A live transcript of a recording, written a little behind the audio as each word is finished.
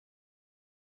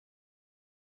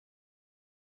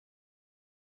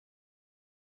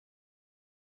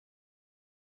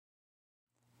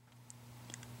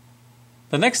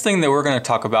The next thing that we're going to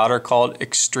talk about are called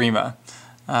extrema.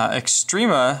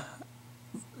 Extrema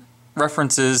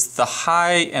references the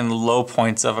high and low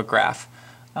points of a graph.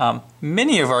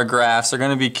 Many of our graphs are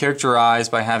going to be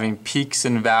characterized by having peaks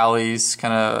and valleys,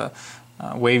 kind of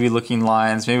wavy looking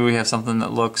lines. Maybe we have something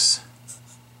that looks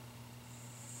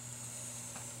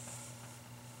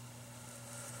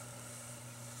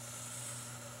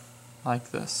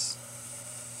like this.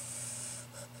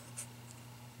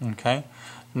 Okay,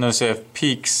 notice we have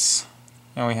peaks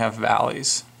and we have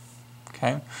valleys.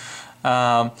 Okay,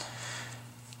 now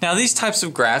these types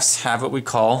of graphs have what we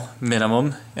call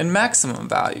minimum and maximum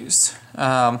values.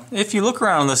 If you look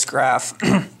around this graph,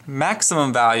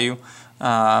 maximum value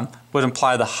would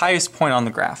imply the highest point on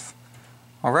the graph.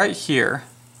 Well, right here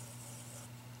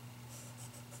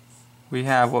we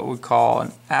have what we call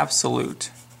an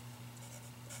absolute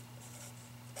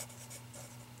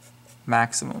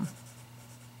maximum.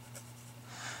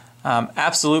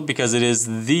 Absolute because it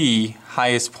is the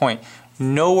highest point.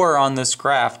 Nowhere on this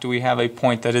graph do we have a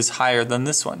point that is higher than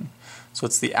this one. So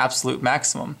it's the absolute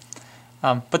maximum.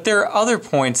 But there are other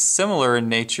points similar in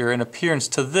nature and appearance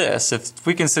to this. If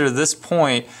we consider this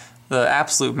point the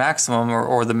absolute maximum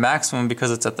or the maximum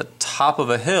because it's at the top of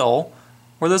a hill,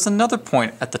 or there's another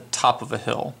point at the top of a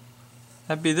hill.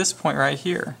 That'd be this point right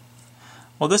here.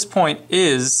 Well, this point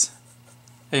is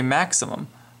a maximum,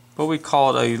 but we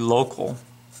call it a local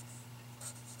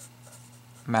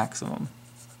maximum.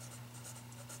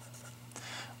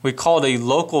 We call it a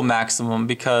local maximum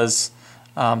because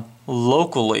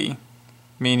locally,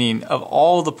 meaning of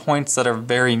all the points that are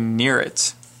very near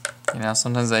it. You know,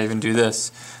 sometimes I even do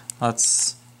this.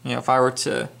 Let's, if I were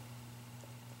to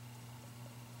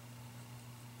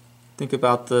think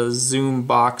about the zoom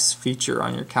box feature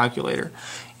on your calculator.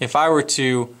 If I were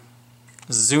to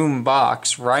zoom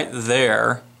box right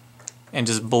there and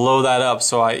just blow that up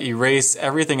so I erase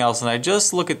everything else and I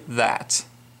just look at that,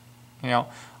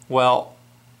 well,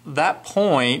 that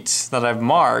point that I've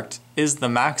marked is the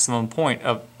maximum point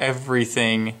of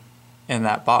everything in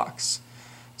that box.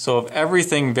 So of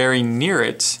everything very near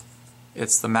it,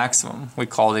 it's the maximum. We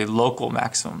call it a local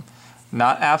maximum.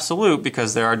 Not absolute,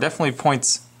 because there are definitely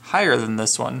points higher than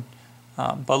this one,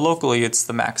 but locally it's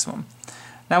the maximum.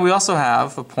 Now we also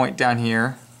have a point down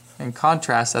here, in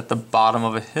contrast, at the bottom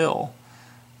of a hill.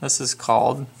 This is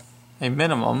called a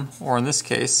minimum, or in this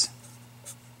case,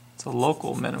 it's a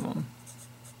local minimum.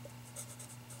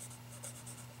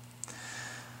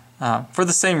 For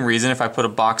the same reason, if I put a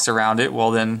box around it,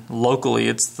 well then locally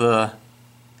it's the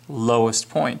lowest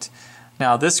point.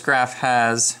 Now this graph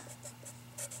has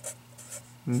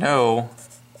no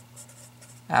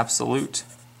absolute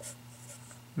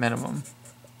minimum.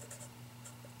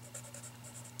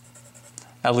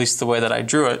 At least the way that I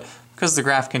drew it, because the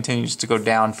graph continues to go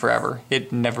down forever.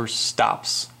 It never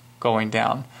stops going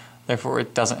down. Therefore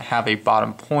it doesn't have a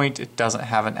bottom point, it doesn't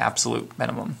have an absolute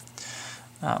minimum.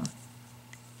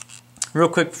 Real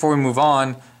quick before we move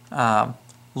on,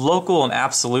 local and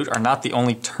absolute are not the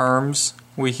only terms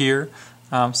we hear.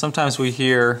 Sometimes we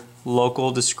hear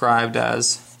local described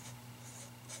as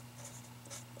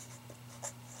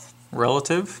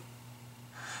relative,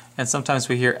 and sometimes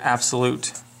we hear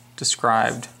absolute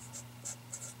described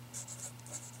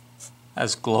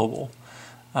as global.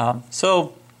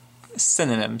 So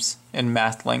synonyms in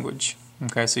math language.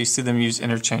 Okay, so you see them used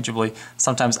interchangeably.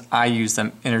 Sometimes I use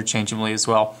them interchangeably as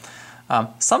well.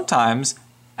 Sometimes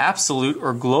absolute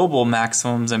or global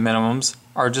maximums and minimums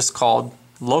are just called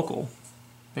local,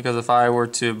 because if I were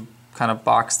to kind of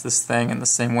box this thing in the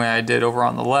same way I did over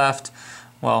on the left,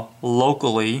 well,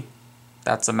 locally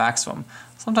that's a maximum.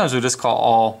 Sometimes we just call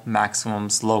all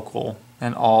maximums local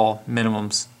and all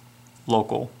minimums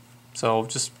local, so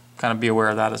just kind of be aware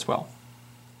of that as well.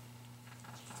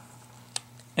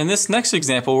 In this next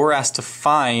example, we're asked to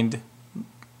find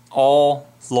all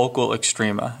local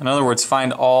extrema. In other words,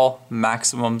 find all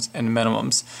maximums and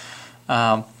minimums.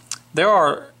 There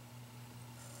are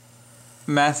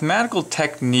mathematical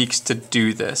techniques to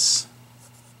do this,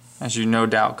 as you no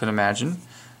doubt could imagine,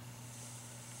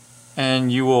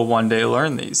 and you will one day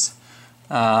learn these.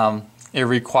 It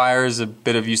requires a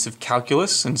bit of use of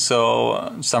calculus, and so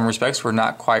in some respects we're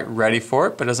not quite ready for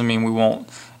it, but it doesn't mean we won't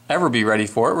ever be ready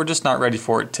for it. We're just not ready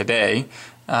for it today.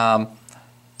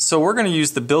 So we're going to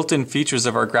use the built-in features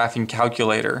of our graphing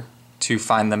calculator to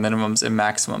find the minimums and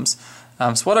maximums.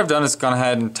 So what I've done is gone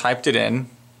ahead and typed it in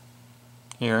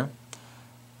here.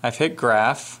 I've hit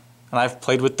graph, and I've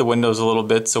played with the windows a little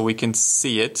bit so we can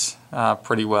see it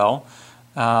pretty well.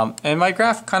 And my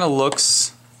graph kind of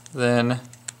looks then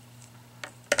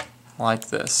like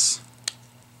this.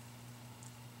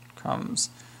 Comes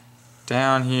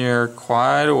down here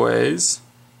quite a ways,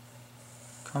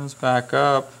 comes back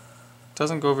up,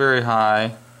 doesn't go very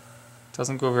high,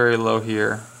 doesn't go very low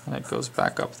here, and it goes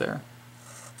back up there.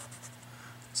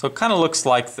 So it kind of looks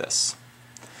like this.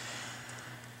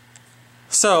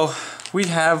 So we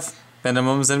have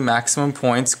minimums and maximum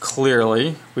points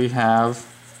clearly. We have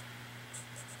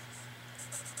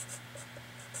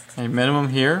a minimum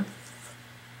here.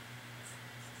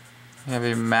 We have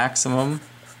a maximum.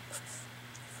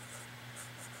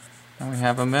 And we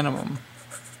have a minimum.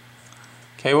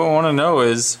 Okay, what we want to know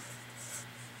is,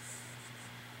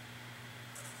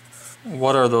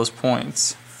 what are those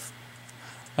points?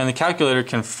 And the calculator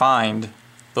can find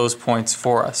those points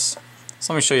for us.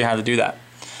 So let me show you how to do that.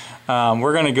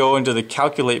 We're going to go into the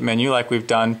calculate menu like we've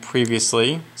done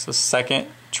previously. So second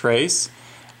trace.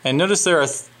 And notice there are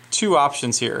two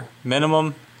options here,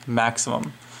 minimum,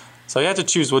 maximum. So you have to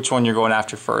choose which one you're going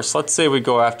after first. Let's say we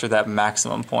go after that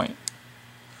maximum point.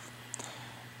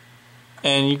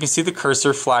 And you can see the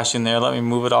cursor flashing there. Let me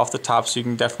move it off the top so you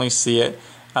can definitely see it.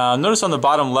 Notice on the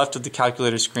bottom left of the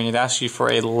calculator screen it asks you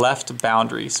for a left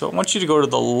boundary. So it wants you to go to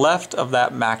the left of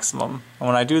that maximum. And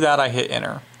when I do that I hit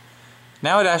enter.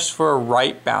 Now it asks for a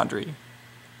right boundary.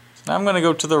 So now I'm going to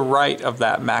go to the right of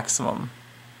that maximum.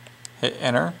 Hit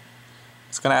enter.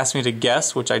 It's going to ask me to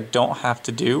guess, which I don't have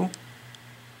to do.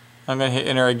 I'm going to hit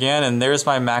enter again, and there's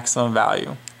my maximum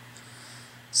value.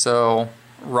 So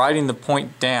writing the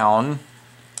point down, I'm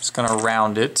just going to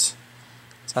round it.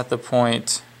 It's at the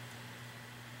point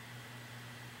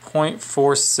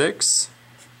 0.46,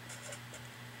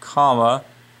 comma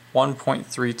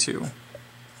 1.32.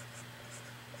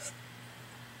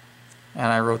 And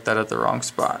I wrote that at the wrong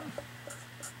spot.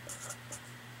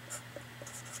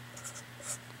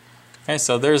 Okay,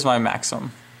 so there's my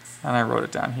maximum, and I wrote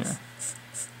it down here.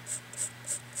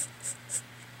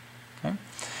 Okay.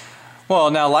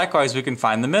 Well, now likewise we can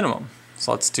find the minimum.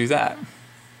 So let's do that.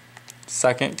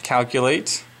 Second,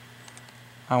 calculate.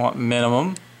 I want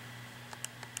minimum.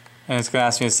 And it's going to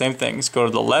ask me the same things. Go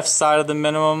to the left side of the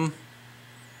minimum.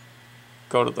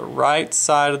 Go to the right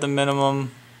side of the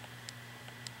minimum.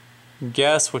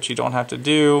 Guess, which you don't have to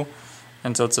do.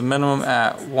 And so it's a minimum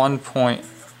at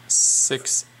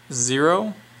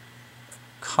 1.60,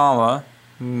 comma,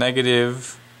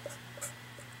 negative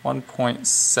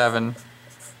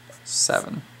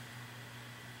 1.77.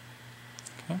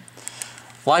 Okay.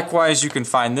 Likewise, you can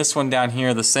find this one down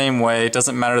here the same way. It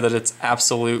doesn't matter that it's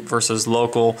absolute versus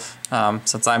local.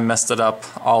 Since I messed it up,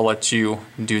 I'll let you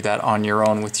do that on your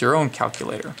own with your own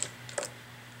calculator.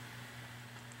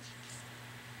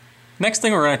 Next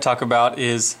thing we're going to talk about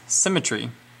is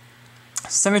symmetry.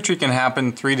 Symmetry can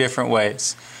happen three different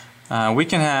ways. We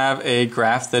can have a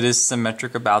graph that is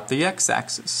symmetric about the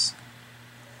x-axis.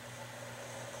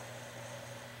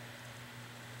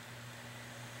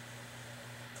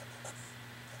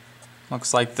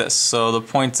 Looks like this. So the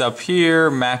points up here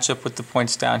match up with the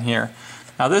points down here.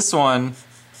 Now this one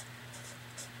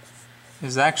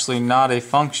is actually not a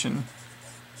function.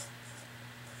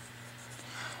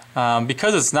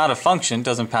 Because it's not a function,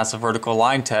 doesn't pass a vertical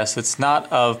line test, it's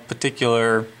not of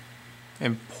particular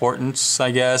importance,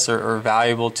 I guess, or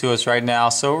valuable to us right now,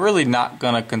 so we're really not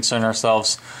going to concern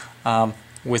ourselves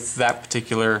with that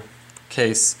particular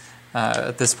case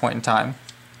at this point in time.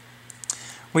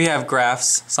 We have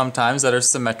graphs sometimes that are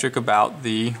symmetric about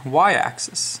the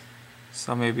y-axis,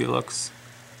 so maybe it looks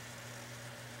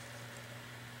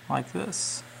like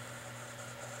this.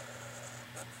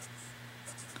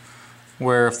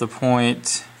 Where if the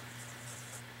point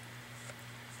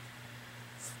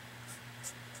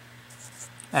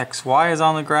xy is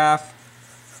on the graph,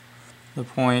 the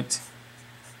point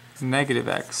negative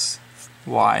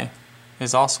xy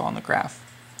is also on the graph.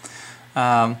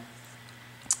 In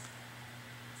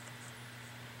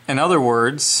other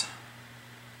words,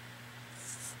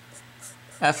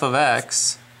 f of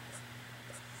x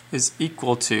is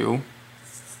equal to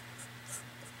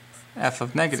f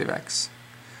of negative x.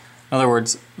 In other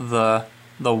words, the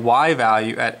y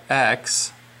value at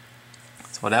x,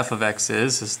 that's what f of x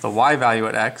is the y value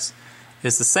at x,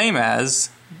 is the same as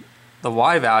the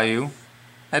y value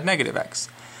at negative x.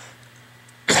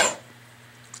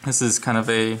 This is kind of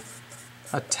a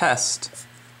test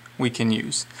we can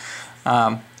use.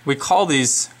 We call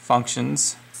these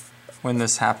functions, when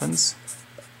this happens,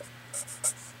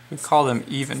 we call them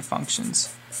even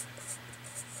functions.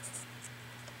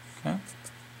 Okay.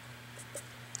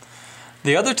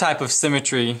 The other type of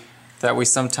symmetry that we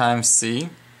sometimes see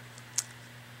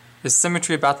is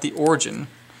symmetry about the origin.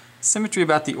 Symmetry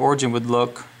about the origin would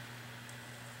look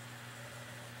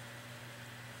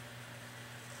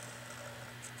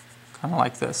kind of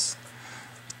like this.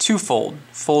 twofold.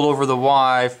 Fold over the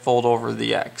y, fold over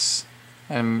the x.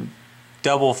 And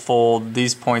double fold,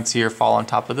 these points here fall on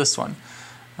top of this one.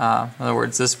 In other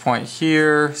words, this point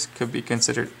here could be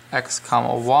considered x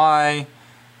comma y,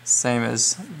 same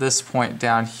as this point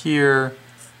down here,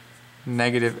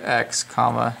 negative x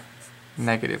comma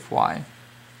negative y.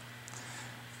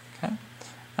 Okay.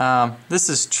 This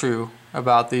is true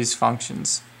about these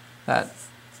functions, that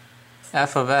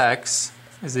f of x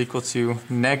is equal to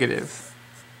negative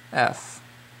f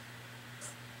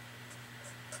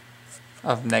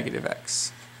of negative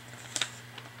x.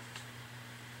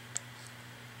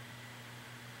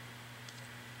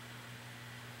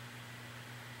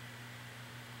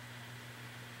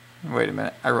 Wait a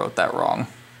minute, I wrote that wrong.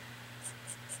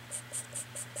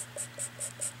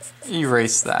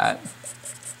 Erase that.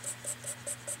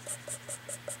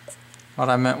 What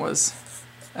I meant was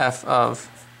f of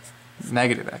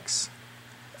negative x,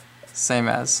 same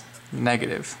as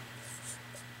negative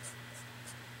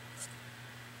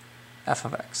f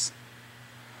of x.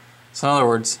 So in other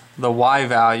words, the y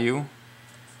value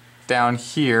down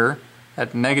here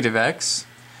at negative x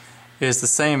is the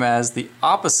same as the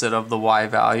opposite of the y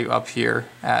value up here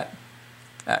at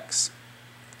x.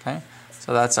 Okay,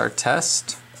 so that's our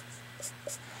test.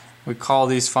 We call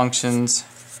these functions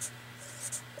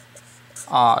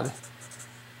odd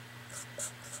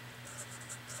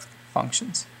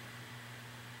functions.